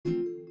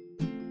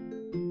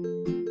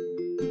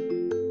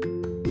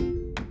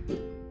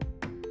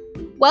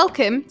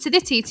Welcome to the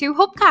T2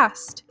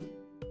 Hubcast.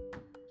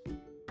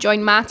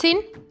 Join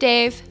Martin,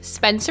 Dave,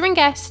 Spencer and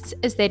guests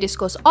as they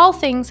discuss all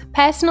things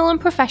personal and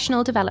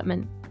professional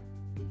development.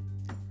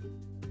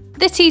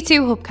 The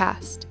T2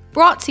 Hubcast,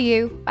 brought to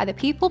you by the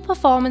People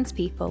Performance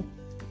People.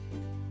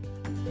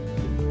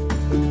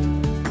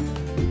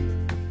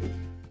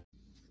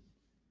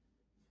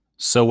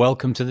 So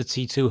welcome to the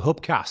T2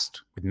 Hubcast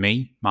with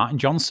me, Martin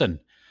Johnson.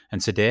 And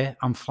today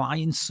I'm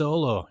flying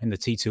solo in the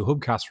T2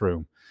 Hubcast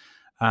room.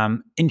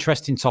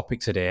 Interesting topic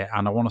today,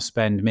 and I want to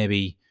spend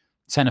maybe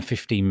 10 or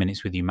 15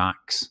 minutes with you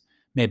max,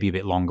 maybe a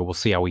bit longer. We'll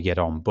see how we get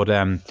on. But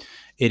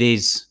it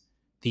is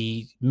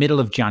the middle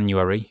of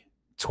January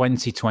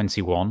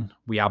 2021.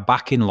 We are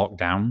back in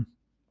lockdown.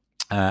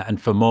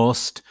 And for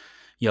most,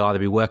 you'll either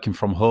be working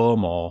from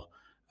home or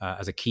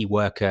as a key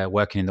worker,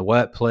 working in the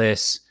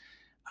workplace.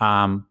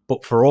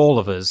 But for all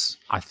of us,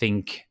 I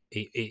think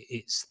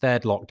it's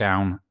third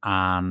lockdown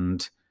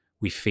and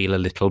we feel a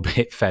little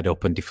bit fed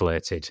up and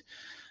deflated.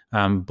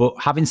 But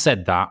having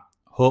said that,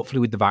 hopefully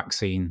with the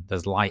vaccine,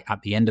 there's light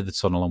at the end of the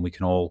tunnel and we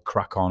can all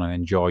crack on and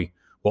enjoy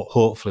what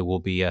hopefully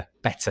will be a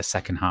better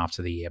second half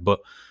to the year.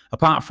 But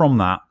apart from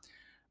that,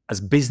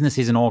 as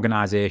businesses and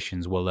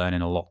organizations, we're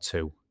learning a lot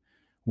too.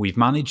 We've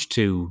managed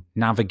to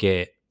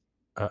navigate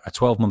a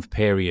 12-month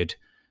period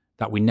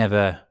that we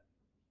never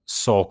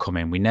saw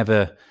coming. We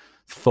never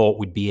thought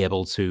we'd be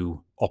able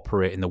to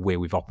operate in the way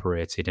we've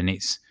operated. And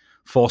it's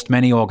forced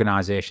many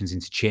organizations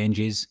into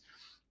changes.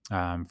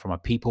 From a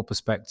people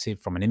perspective,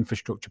 from an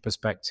infrastructure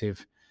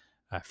perspective,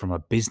 from a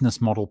business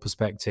model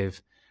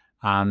perspective.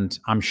 And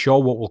I'm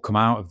sure what will come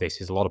out of this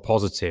is a lot of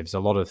positives,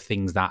 a lot of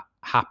things that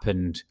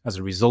happened as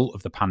a result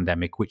of the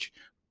pandemic, which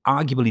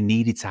arguably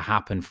needed to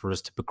happen for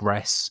us to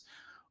progress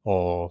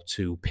or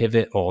to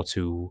pivot or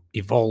to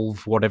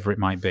evolve, whatever it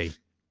might be.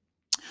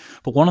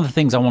 But one of the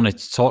things I wanted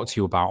to talk to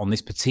you about on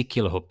this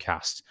particular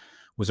Hubcast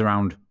was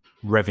around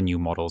revenue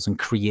models and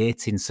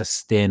creating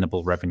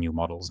sustainable revenue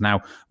models.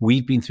 Now,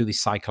 we've been through this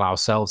cycle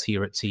ourselves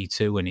here at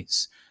T2, and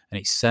it's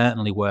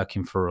certainly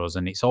working for us,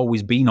 and it's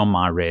always been on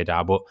my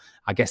radar, but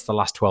I guess the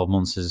last 12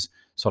 months has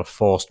sort of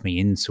forced me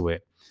into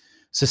it.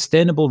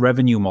 Sustainable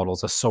revenue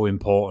models are so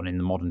important in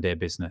the modern day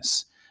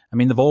business. I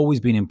mean, they've always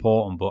been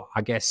important, but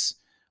I guess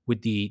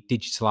with the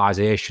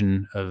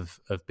digitalization of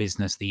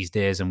business these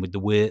days and with the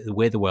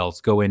way the world's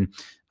going,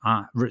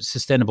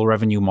 sustainable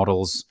revenue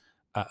models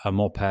are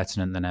more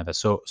pertinent than ever.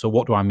 So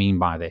what do I mean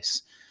by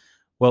this?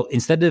 Well,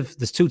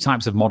 there's two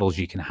types of models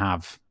you can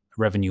have,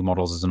 revenue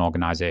models as an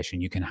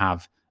organization. You can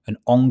have an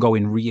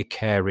ongoing,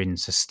 reoccurring,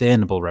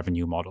 sustainable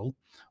revenue model,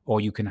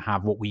 or you can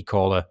have what we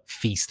call a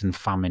feast and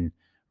famine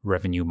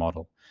revenue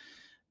model.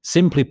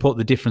 Simply put,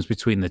 the difference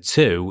between the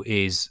two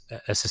is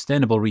a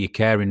sustainable,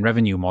 reoccurring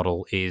revenue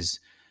model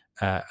is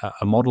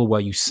a model where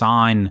you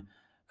sign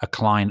a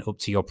client up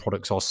to your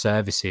products or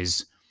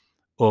services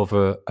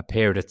over a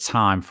period of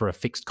time for a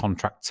fixed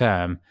contract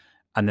term,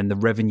 and then the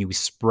revenue is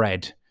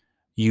spread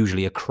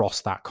usually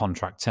across that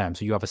contract term.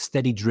 So you have a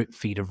steady drip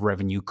feed of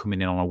revenue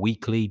coming in on a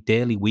weekly,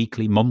 daily,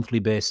 weekly, monthly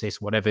basis,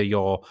 whatever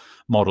your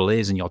model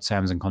is and your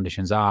terms and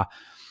conditions are,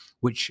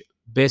 which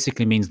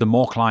basically means the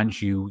more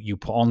clients you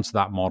put onto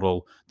that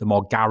model, the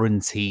more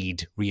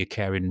guaranteed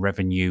reoccurring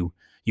revenue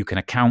you can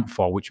account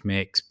for, which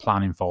makes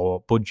planning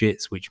for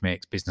budgets, which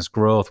makes business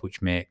growth,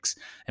 which makes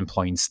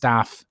employing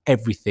staff,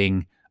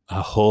 everything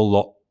a whole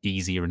lot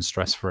easier and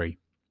stress-free.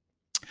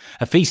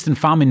 A feast and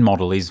famine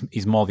model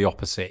is more the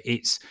opposite.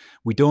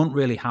 We don't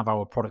really have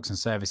our products and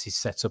services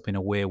set up in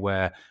a way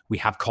where we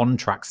have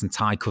contracts and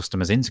tie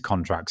customers into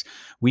contracts.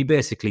 We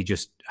basically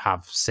just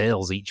have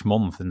sales each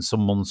month, and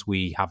some months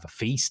we have a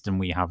feast and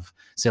we have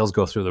sales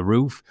go through the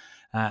roof.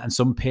 And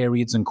some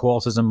periods and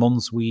quarters and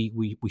months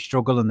we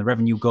struggle and the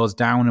revenue goes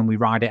down and we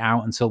ride it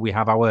out until we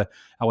have our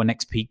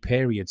next peak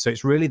period. So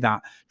it's really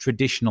that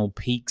traditional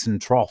peaks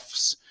and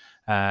troughs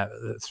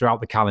throughout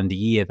the calendar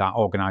year that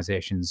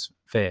organizations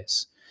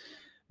face.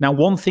 Now,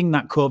 one thing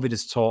that COVID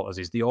has taught us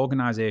is the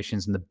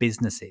organizations and the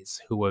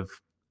businesses who have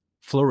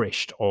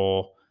flourished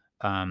or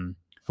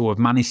who have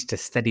managed to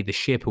steady the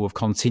ship, who have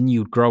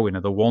continued growing,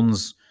 are the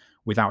ones,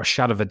 without a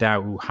shadow of a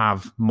doubt, who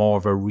have more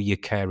of a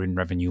reoccurring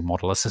revenue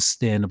model, a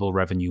sustainable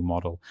revenue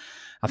model.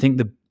 I think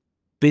the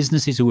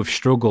businesses who have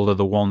struggled are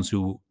the ones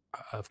who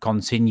have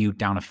continued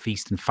down a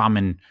feast and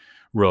famine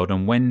road.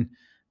 And when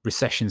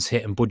recessions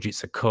hit and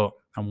budgets are cut,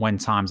 and when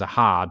times are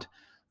hard,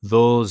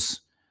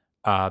 those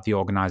are the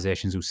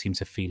organizations who seem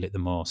to feel it the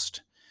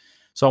most.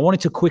 So I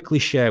wanted to quickly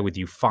share with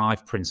you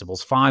 5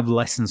 principles, 5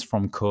 lessons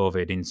from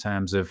COVID in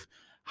terms of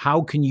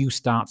how can you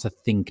start to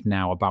think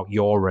now about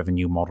your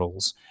revenue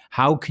models?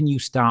 How can you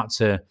start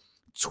to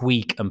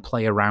tweak and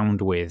play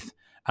around with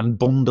and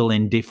bundle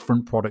in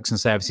different products and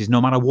services, no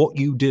matter what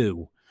you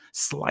do,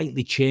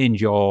 slightly change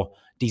your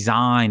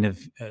design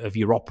of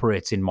your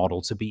operating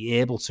model to be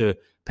able to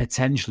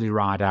potentially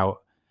ride out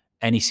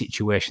any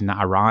situation that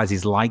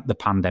arises like the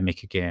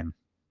pandemic again.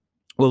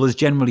 Well, there's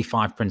generally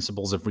 5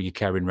 principles of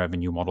recurring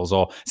revenue models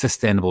or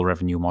sustainable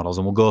revenue models,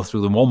 and we'll go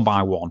through them one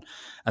by one.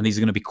 And these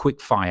are going to be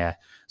quick fire.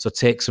 So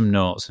take some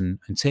notes and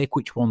take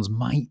which ones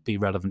might be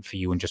relevant for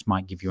you and just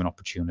might give you an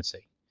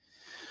opportunity.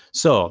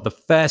 So the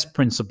first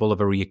principle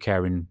of a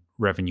recurring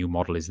revenue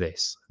model is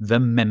this: the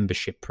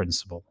membership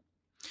principle.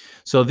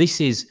 So this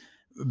is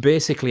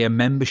basically a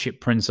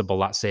membership principle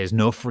that says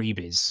no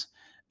freebies.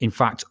 In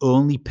fact,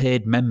 only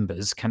paid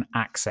members can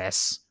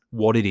access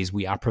what it is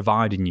we are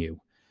providing you.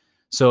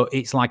 So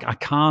it's like, I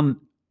can't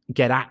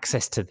get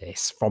access to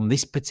this from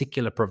this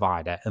particular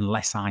provider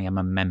unless I am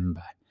a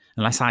member,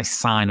 unless I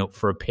sign up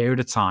for a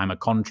period of time, a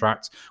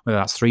contract, whether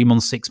that's 3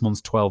 months, 6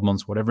 months, 12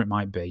 months, whatever it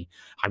might be.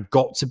 I've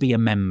got to be a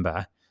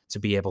member to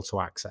be able to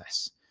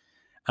access.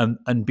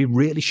 And be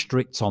really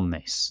strict on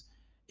this.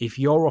 If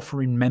you're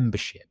offering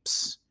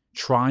memberships,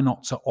 try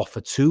not to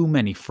offer too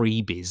many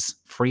freebies,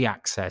 free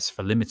access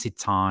for limited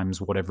times,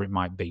 whatever it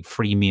might be,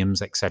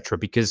 freemiums, etc.,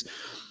 because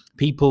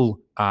people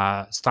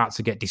start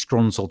to get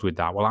disgruntled with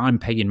that. Well, I'm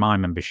paying my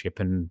membership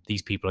and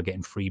these people are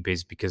getting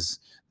freebies because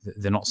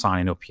they're not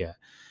signing up yet.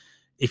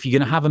 If you're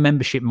going to have a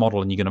membership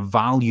model and you're going to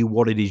value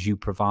what it is you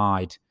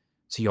provide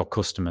to your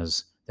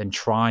customers, then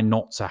try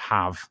not to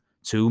have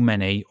too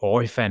many,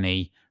 or if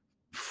any,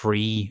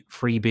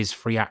 freebies,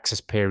 free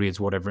access periods,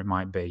 whatever it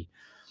might be.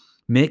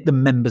 Make the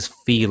members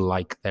feel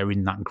like they're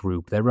in that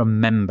group. They're a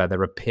member,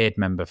 they're a paid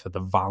member for the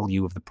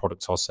value of the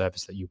product or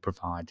service that you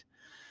provide.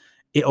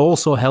 It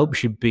also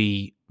helps you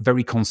be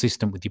very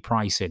consistent with your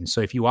pricing. So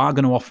if you are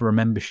going to offer a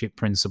membership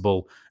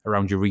principle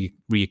around your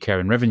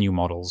recurring revenue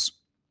models,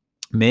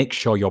 make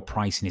sure your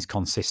pricing is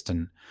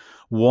consistent.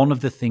 One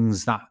of the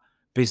things that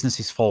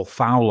businesses fall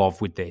foul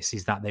of with this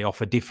is that they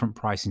offer different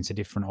pricing to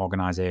different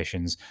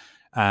organizations.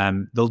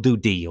 They'll do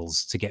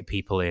deals to get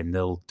people in.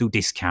 They'll do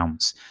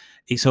discounts.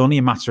 It's only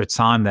a matter of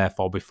time,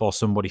 therefore, before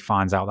somebody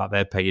finds out that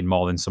they're paying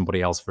more than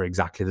somebody else for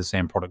exactly the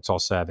same product or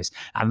service.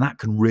 And that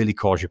can really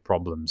cause you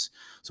problems.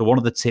 So one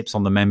of the tips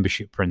on the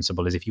membership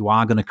principle is, if you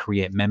are going to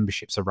create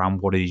memberships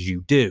around what it is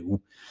you do,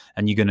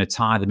 and you're going to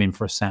tie them in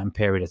for a certain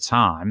period of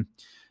time,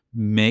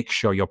 make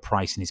sure your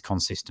pricing is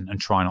consistent and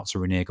try not to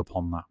renege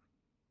upon that.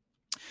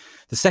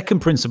 The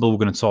second principle we're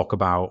going to talk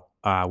about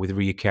with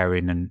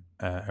recurring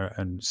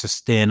and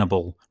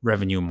sustainable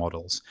revenue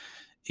models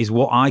is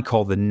what I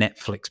call the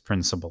Netflix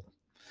principle.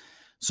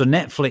 So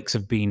Netflix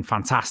have been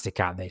fantastic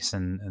at this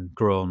and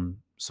grown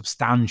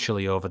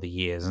substantially over the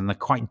years, and they're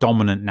quite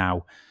dominant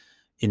now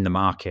in the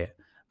market.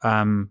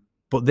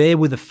 But they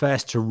were the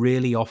first to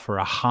really offer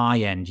a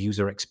high-end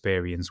user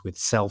experience with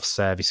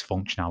self-service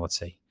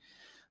functionality.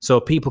 So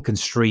people can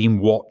stream,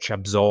 watch,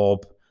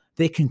 absorb.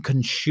 They can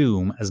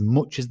consume as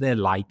much as they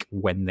like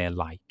when they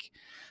like.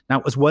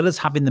 Now, as well as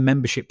having the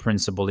membership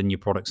principle in your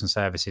products and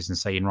services and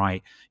saying,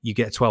 right, you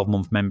get a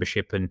 12-month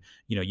membership and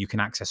you can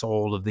access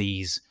all of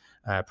these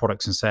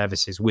products and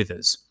services with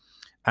us,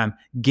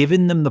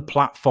 giving them the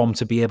platform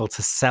to be able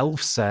to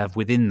self-serve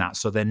within that,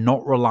 so they're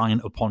not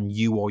reliant upon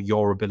you or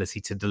your ability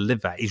to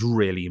deliver, is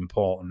really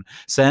important.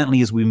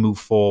 Certainly as we move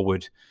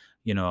forward,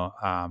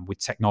 with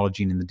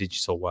technology and in the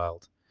digital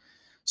world.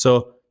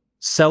 So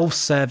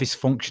self-service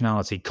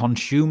functionality.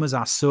 Consumers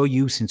are so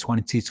used in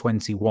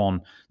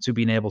 2021 to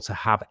being able to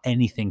have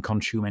anything,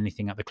 consume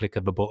anything at the click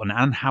of a button,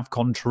 and have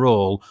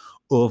control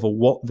over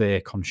what they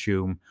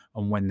consume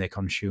and when they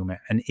consume it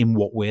and in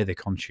what way they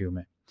consume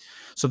it.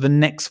 So the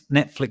next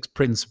Netflix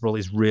principle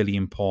is really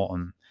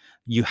important.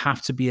 You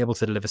have to be able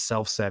to deliver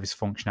self-service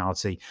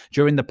functionality.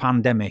 During the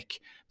pandemic,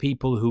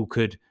 people who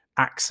could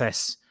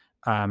access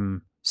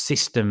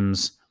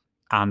systems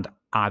and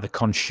either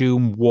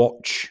consume,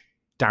 watch,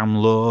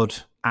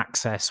 download,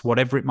 access,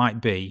 whatever it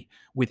might be,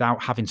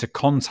 without having to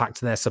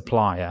contact their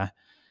supplier,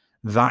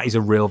 that is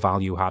a real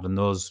value add, and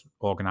those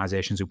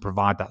organizations who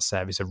provide that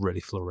service have really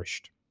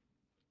flourished.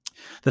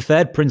 The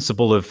third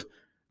principle of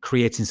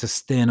creating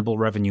sustainable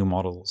revenue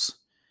models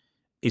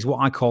is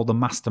what I call the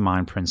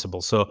mastermind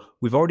principle. So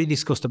we've already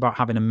discussed about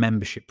having a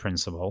membership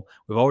principle.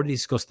 We've already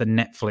discussed the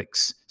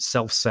Netflix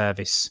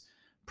self-service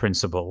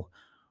principle.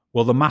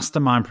 Well, the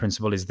mastermind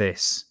principle is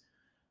this: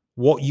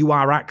 what you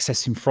are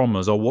accessing from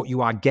us, or what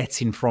you are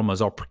getting from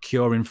us, or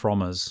procuring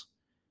from us,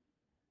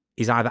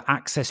 is either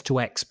access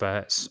to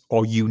experts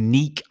or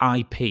unique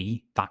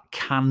IP that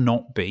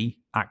cannot be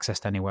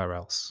accessed anywhere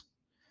else.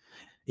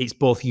 It's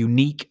both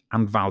unique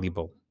and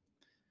valuable.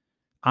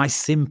 I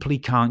simply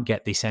can't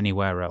get this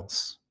anywhere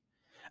else.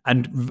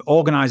 And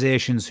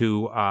organizations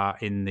who are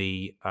in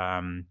the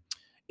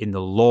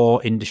law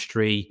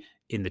industry,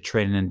 in the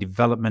training and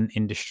development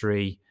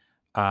industry,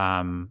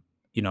 in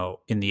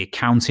the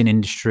accounting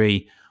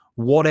industry,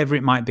 whatever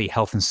it might be,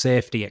 health and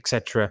safety,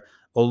 etc.,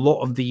 a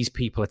lot of these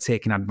people are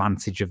taking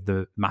advantage of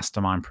the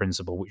mastermind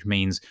principle, which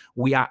means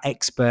we are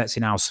experts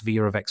in our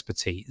sphere of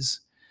expertise.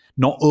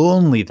 Not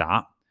only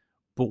that,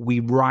 but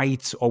we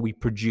write or we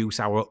produce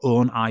our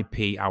own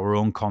IP, our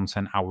own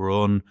content, our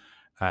own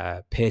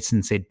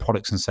patented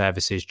products and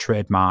services,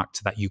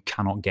 trademarked, that you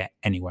cannot get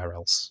anywhere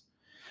else.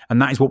 And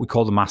that is what we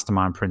call the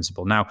mastermind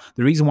principle. Now,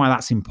 the reason why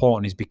that's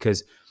important is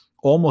because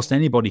almost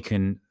anybody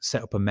can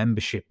set up a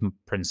membership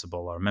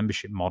principle or a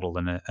membership model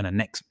and a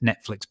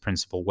Netflix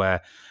principle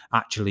where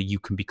actually you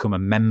can become a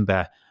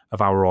member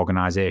of our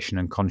organization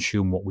and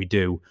consume what we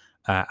do,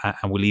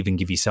 and we'll even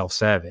give you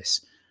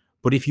self-service.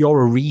 But if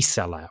you're a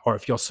reseller, or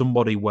if you're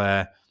somebody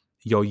where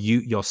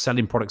you're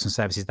selling products and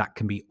services that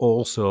can be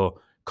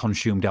also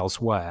consumed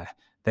elsewhere,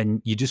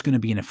 then you're just going to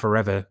be in a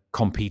forever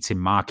competing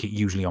market,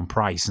 usually on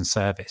price and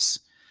service.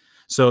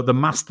 So the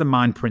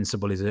mastermind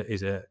principle is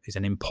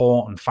an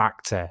important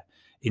factor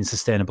in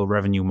sustainable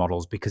revenue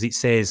models, because it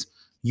says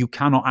you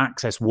cannot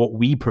access what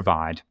we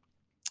provide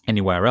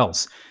anywhere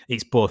else.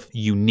 It's both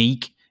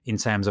unique in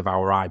terms of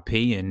our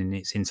IP and in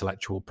its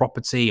intellectual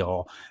property,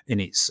 or in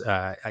its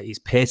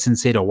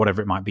patented, or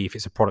whatever it might be if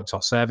it's a product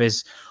or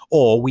service,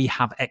 or we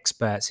have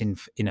experts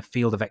in a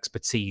field of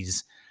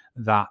expertise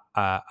that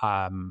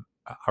are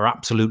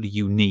absolutely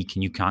unique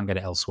and you can't get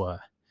it elsewhere.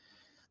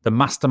 The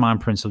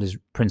mastermind principle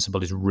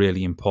is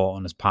really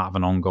important as part of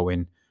an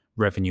ongoing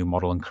revenue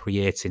model and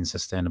creating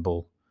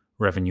sustainable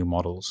revenue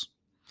models.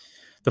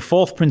 The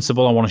fourth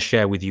principle I want to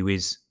share with you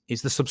is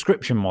the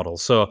subscription model.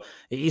 So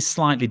it is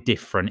slightly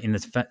different in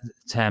the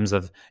terms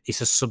of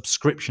it's a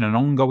subscription, an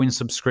ongoing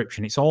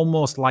subscription. It's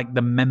almost like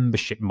the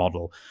membership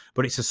model,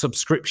 but it's a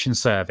subscription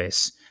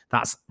service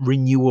that's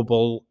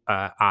renewable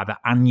either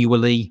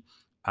annually.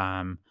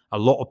 A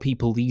lot of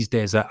people these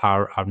days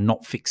are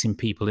not fixing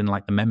people in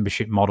like the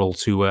membership model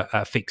to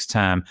a fixed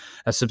term.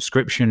 A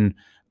subscription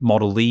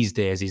model these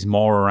days is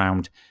more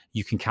around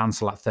you can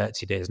cancel at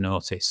 30 days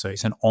notice. So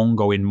it's an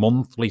ongoing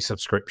monthly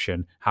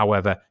subscription.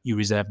 However, you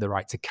reserve the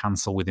right to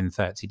cancel within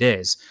 30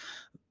 days.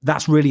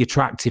 That's really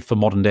attractive for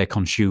modern day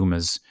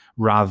consumers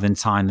rather than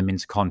tying them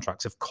into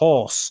contracts. Of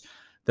course,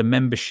 the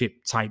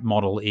membership type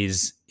model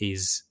is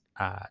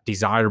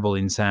desirable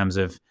in terms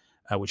of,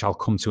 which I'll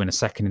come to in a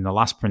second in the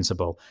last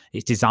principle.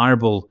 It's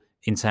desirable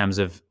in terms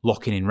of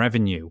locking in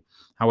revenue.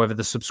 However,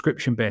 the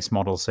subscription-based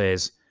model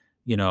says,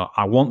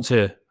 I want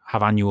to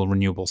have annual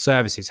renewable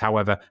services.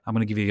 However, I'm going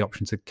to give you the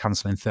option to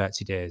cancel in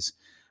 30 days.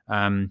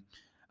 And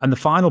the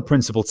final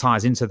principle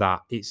ties into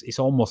that. It's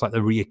almost like the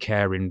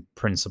reoccurring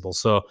principle.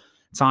 So it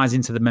ties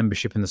into the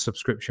membership and the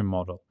subscription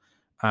model.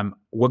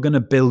 We're going to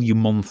bill you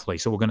monthly,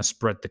 so we're going to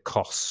spread the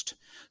cost.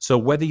 So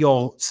whether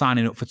you're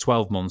signing up for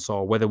 12 months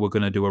or whether we're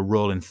going to do a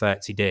roll in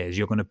 30 days,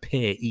 you're going to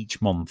pay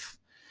each month.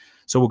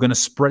 So we're going to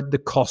spread the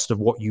cost of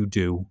what you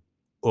do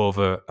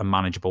over a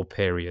manageable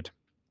period.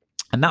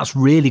 And that's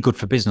really good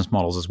for business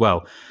models as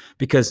well,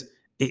 because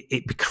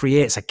it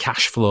creates a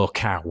cash flow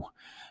cow.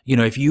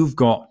 If you've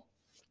got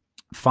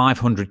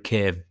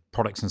 500K of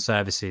products and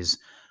services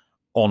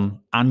on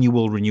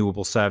annual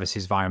renewable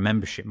services via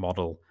membership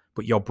model,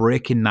 but you're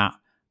breaking that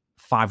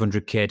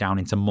 500K down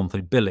into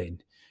monthly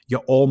billing,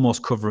 you're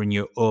almost covering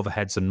your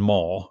overheads and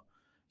more,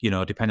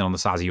 depending on the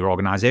size of your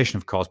organization,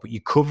 of course, but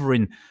you're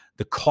covering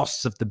the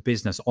costs of the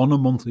business on a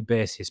monthly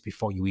basis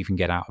before you even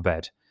get out of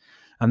bed.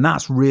 And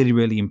that's really,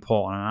 really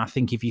important. And I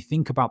think if you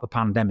think about the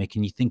pandemic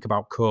and you think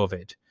about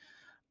COVID,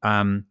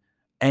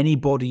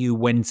 anybody who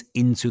went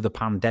into the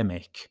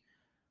pandemic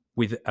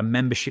with a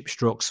membership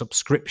stroke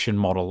subscription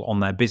model on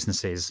their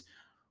businesses,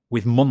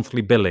 with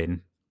monthly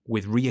billing,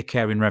 with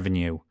reoccurring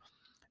revenue,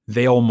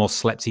 they almost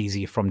slept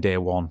easier from day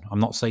one. I'm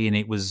not saying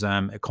it was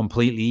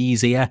completely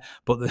easier,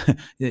 but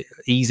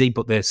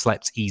they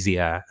slept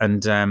easier.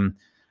 And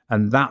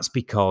that's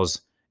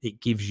because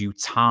it gives you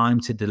time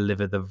to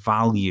deliver the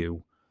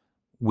value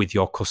with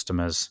your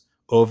customers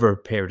over a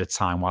period of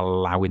time while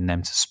allowing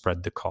them to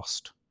spread the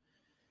cost.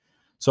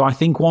 So I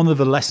think one of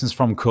the lessons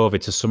from COVID,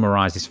 to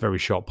summarize this very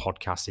short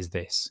podcast, is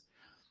this.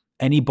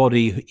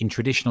 Anybody in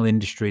traditional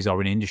industries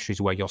or in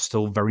industries where you're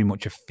still very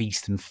much a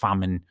feast and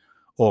famine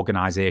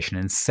organization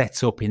and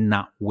set up in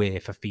that way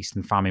for feast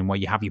and famine, where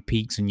you have your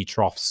peaks and your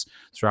troughs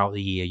throughout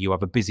the year, you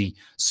have a busy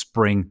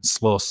spring,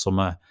 slow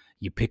summer,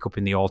 you pick up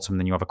in the autumn,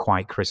 then you have a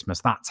quiet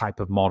Christmas, that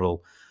type of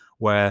model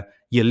where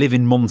you're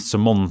living month to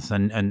month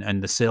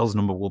and the sales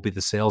number will be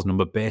the sales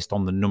number based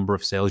on the number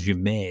of sales you've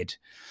made.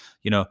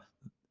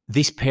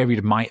 This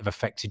period might have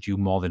affected you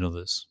more than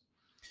others.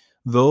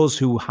 Those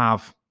who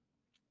have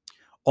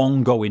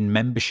ongoing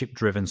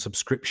membership-driven,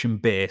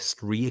 subscription-based,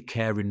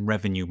 reoccurring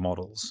revenue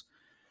models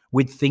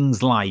with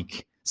things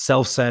like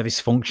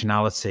self-service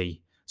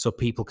functionality, so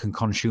people can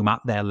consume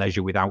at their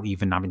leisure without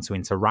even having to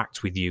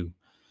interact with you,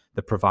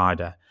 the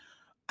provider.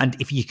 And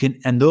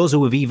those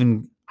who have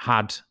even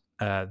had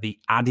the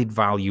added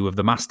value of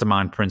the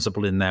mastermind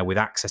principle in there with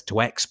access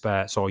to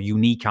experts or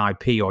unique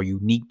IP or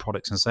unique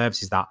products and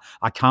services that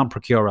I can't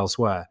procure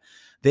elsewhere,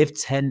 they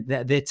tend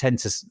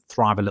to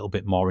thrive a little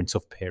bit more in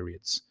tough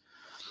periods.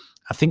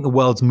 I think the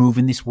world's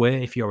moving this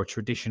way. If you're a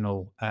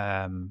traditional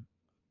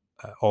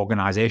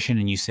organization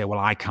and you say, well,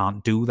 I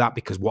can't do that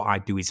because what I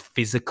do is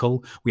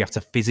physical, we have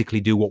to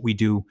physically do what we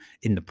do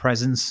in the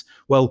presence.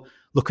 Well,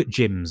 look at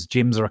gyms.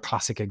 Gyms are a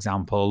classic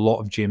example. A lot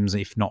of gyms,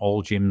 if not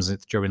all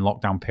gyms, during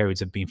lockdown periods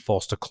have been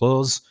forced to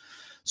close.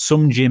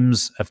 Some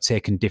gyms have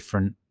taken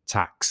different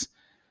tacks.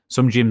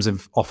 Some gyms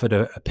have offered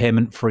a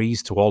payment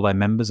freeze to all their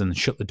members and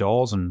shut the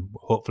doors, and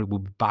hopefully we'll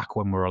be back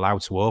when we're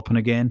allowed to open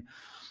again.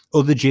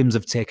 Other gyms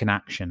have taken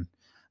action.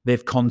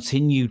 They've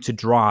continued to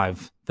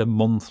drive the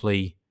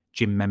monthly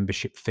gym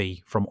membership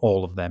fee from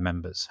all of their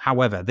members.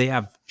 However, they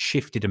have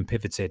shifted and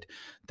pivoted.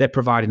 They're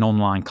providing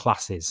online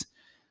classes.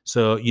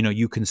 So,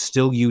 you can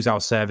still use our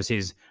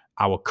services.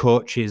 Our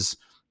coaches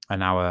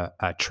and our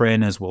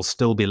trainers will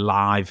still be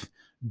live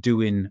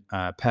doing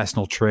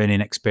personal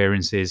training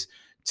experiences,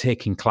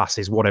 taking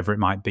classes, whatever it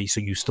might be, so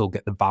you still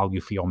get the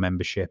value for your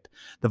membership.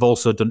 They've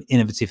also done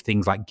innovative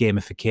things like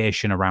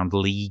gamification around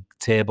league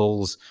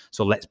tables.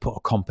 So let's put a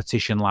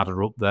competition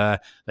ladder up there.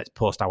 Let's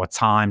post our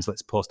times.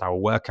 Let's post our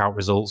workout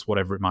results,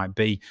 whatever it might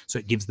be. So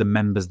it gives the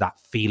members that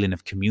feeling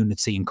of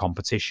community and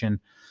competition.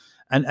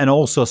 And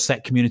also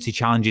set community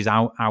challenges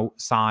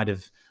outside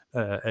of,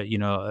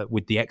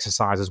 with the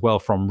exercise as well,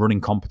 from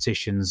running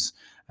competitions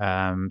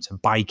to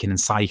biking and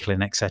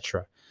cycling,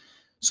 etc.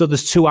 So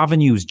there's two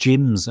avenues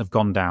gyms have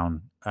gone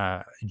down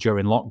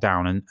during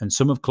lockdown, and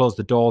some have closed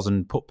the doors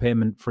and put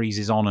payment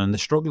freezes on, and they're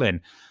struggling.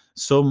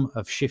 Some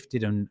have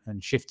shifted and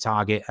shift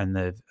target, and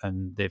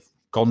they've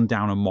gone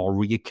down a more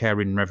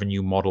recurring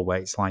revenue model where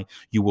it's like,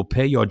 you will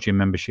pay your gym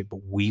membership,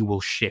 but we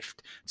will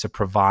shift to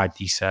provide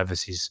these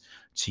services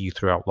to you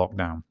throughout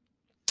lockdown.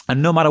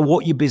 And no matter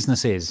what your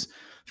business is,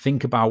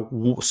 think about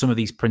some of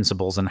these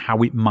principles and how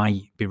it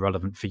might be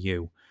relevant for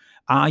you.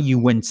 Are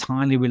you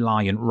entirely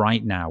reliant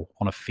right now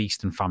on a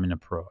feast and famine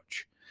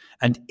approach?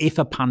 And if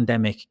a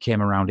pandemic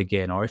came around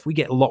again, or if we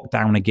get locked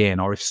down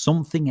again, or if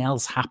something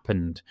else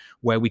happened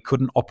where we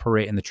couldn't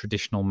operate in the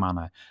traditional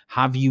manner,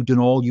 have you done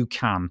all you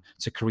can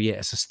to create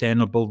a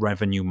sustainable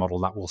revenue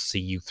model that will see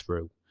you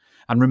through?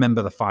 And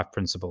remember the 5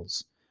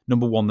 principles.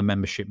 Number 1, the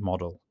membership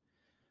model.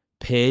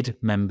 Paid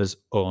members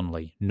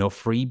only. No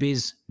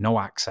freebies, no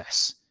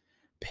access.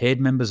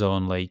 Paid members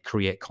only.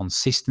 Create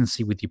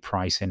consistency with your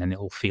pricing, and it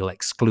will feel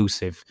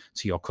exclusive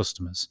to your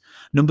customers.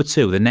 Number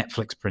 2, the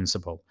Netflix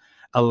principle.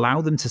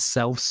 Allow them to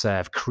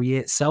self-serve.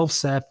 Create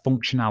self-serve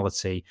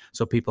functionality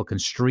so people can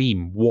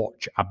stream,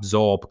 watch,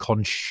 absorb,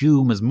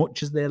 consume as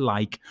much as they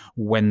like,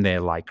 when they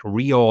like.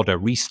 Reorder,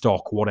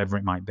 restock, whatever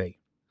it might be.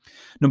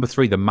 Number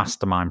 3, the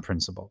mastermind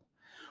principle.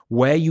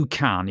 Where you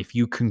can, if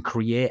you can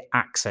create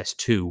access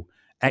to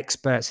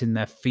experts in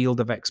their field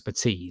of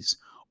expertise,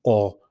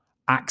 or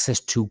access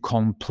to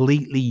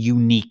completely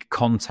unique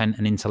content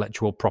and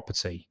intellectual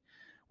property,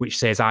 which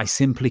says, I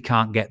simply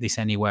can't get this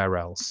anywhere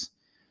else,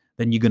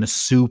 then you're going to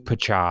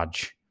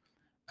supercharge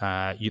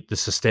the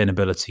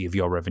sustainability of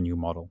your revenue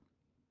model.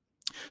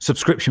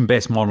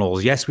 Subscription-based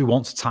models. Yes, we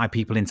want to tie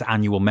people into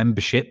annual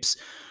memberships,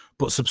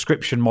 but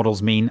subscription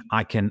models mean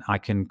I can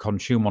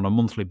consume on a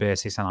monthly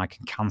basis and I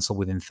can cancel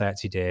within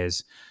 30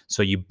 days.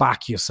 So you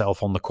back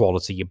yourself on the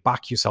quality, you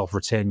back yourself,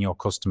 retain your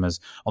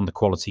customers on the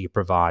quality you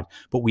provide.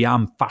 But we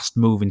are fast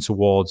moving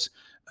towards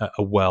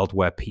a world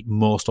where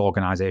most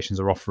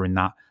organizations are offering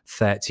that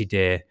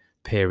 30-day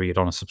period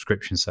on a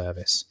subscription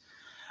service.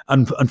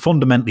 And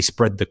fundamentally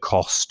spread the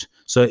cost.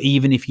 So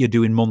even if you're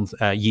doing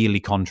yearly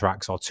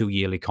contracts or 2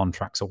 yearly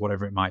contracts or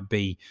whatever it might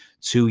be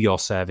to your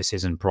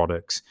services and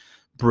products,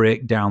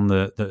 break down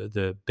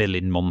the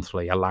billing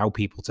monthly, allow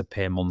people to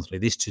pay monthly.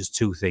 This does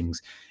 2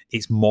 things.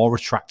 It's more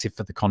attractive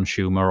for the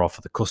consumer or for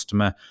the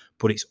customer,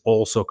 but it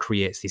also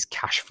creates this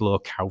cash flow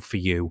cow for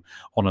you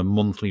on a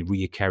monthly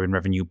recurring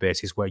revenue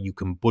basis where you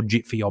can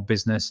budget for your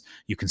business,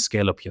 you can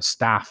scale up your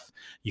staff,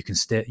 you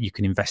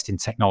can invest in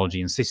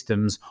technology and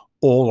systems,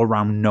 all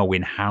around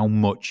knowing how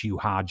much you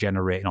are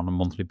generating on a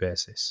monthly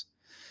basis.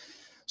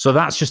 So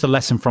that's just a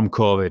lesson from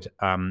COVID.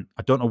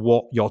 I don't know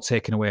what you're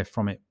taking away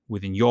from it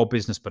within your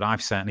business, but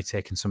I've certainly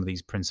taken some of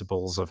these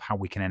principles of how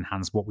we can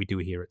enhance what we do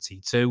here at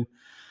T2.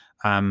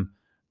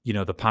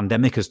 The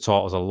pandemic has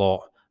taught us a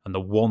lot. And the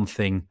one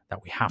thing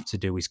that we have to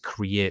do is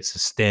create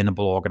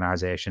sustainable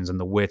organizations. And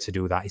the way to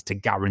do that is to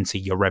guarantee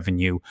your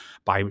revenue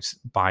by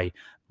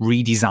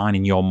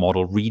redesigning your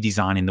model,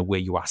 redesigning the way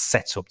you are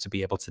set up to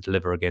be able to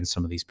deliver against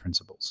some of these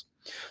principles.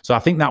 So I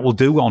think that will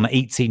do on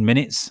 18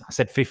 minutes. I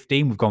said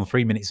 15, we've gone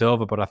 3 minutes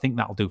over, but I think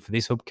that'll do for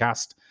this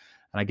Hubcast.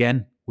 And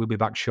again, we'll be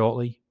back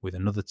shortly with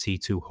another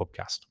T2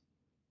 Hubcast.